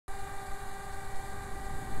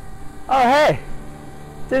Oh, hey.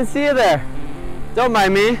 Didn't see you there. Don't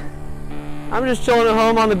mind me. I'm just chilling at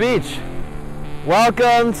home on the beach.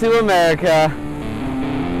 Welcome to America.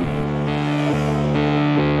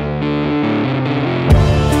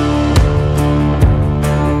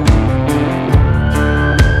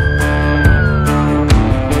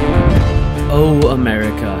 Oh,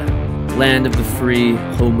 America, land of the free,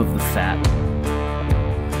 home of the fat.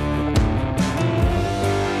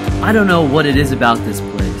 I don't know what it is about this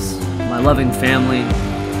place. My loving family,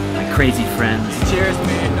 my crazy friends. Cheers,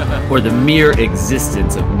 man. Or the mere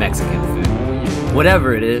existence of Mexican food.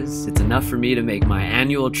 Whatever it is, it's enough for me to make my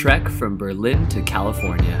annual trek from Berlin to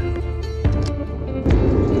California.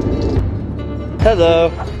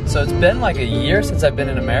 Hello. So it's been like a year since I've been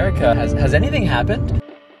in America. Has anything happened?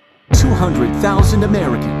 200,000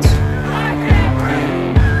 Americans.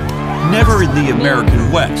 Never in the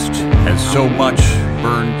American West has so much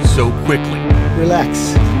burned so quickly.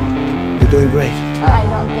 Relax. You're doing great. I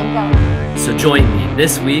don't think I'm... So join me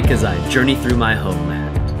this week as I journey through my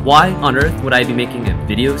homeland. Why on earth would I be making a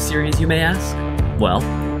video series, you may ask? Well,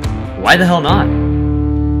 why the hell not?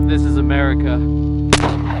 This is America.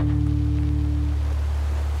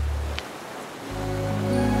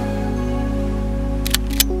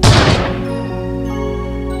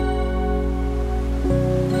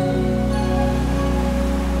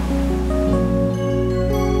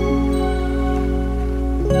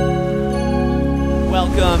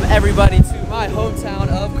 Welcome everybody to my hometown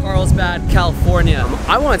of Carlsbad, California.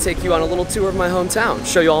 I want to take you on a little tour of my hometown,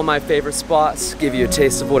 show you all my favorite spots, give you a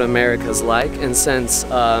taste of what America's like, and since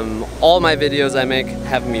all my videos I make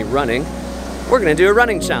have me running, we're gonna do a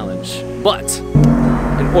running challenge. But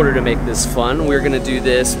in order to make this fun, we're gonna do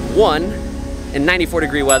this, 1, in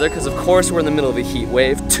 94-degree weather, because of course we're in the middle of a heat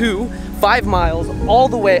wave, 2, 5 miles all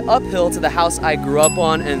the way uphill to the house I grew up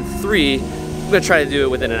on, and 3, I'm gonna try to do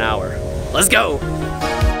it within an hour. Let's go!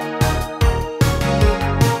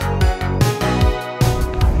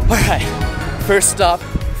 Alright, first stop,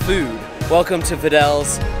 food. Welcome to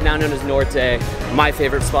Fidel's, now known as Norte, my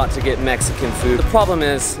favorite spot to get Mexican food. The problem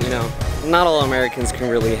is, you know, not all Americans can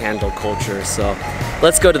really handle culture, so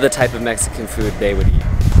let's go to the type of Mexican food they would eat.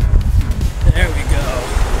 There we go.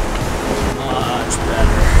 Much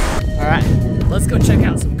better. Alright, let's go check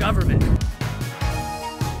out some government.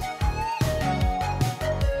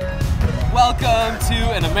 Welcome to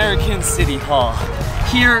an American city hall.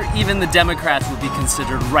 Here, even the Democrats would be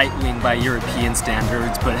considered right-wing by European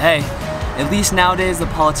standards, but hey, at least nowadays the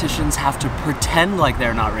politicians have to pretend like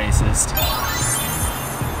they're not racist.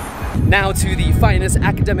 Now to the finest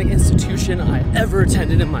academic institution I ever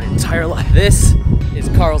attended in my entire life. This is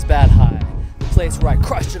Carlsbad High, the place where I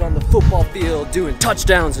crushed it on the football field, doing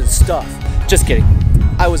touchdowns and stuff. Just kidding.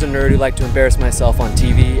 I was a nerd who liked to embarrass myself on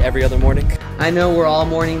TV every other morning. I know we're all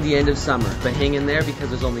mourning the end of summer, but hang in there because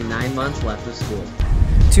there's only 9 months left of school.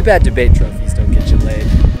 Too bad debate trophies don't get you laid.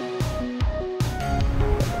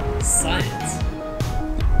 Science.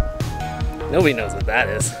 Nobody knows what that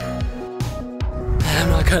is. I'm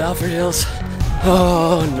not cut out for heels.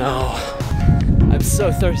 Oh no. I'm so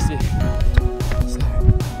thirsty. So,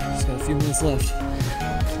 just got a few minutes left.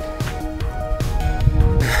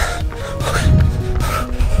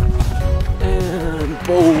 And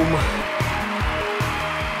boom.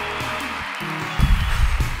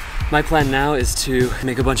 My plan now is to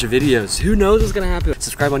make a bunch of videos. Who knows what's gonna happen?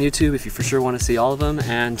 Subscribe on YouTube if you for sure want to see all of them,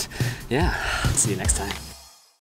 and yeah, see you next time.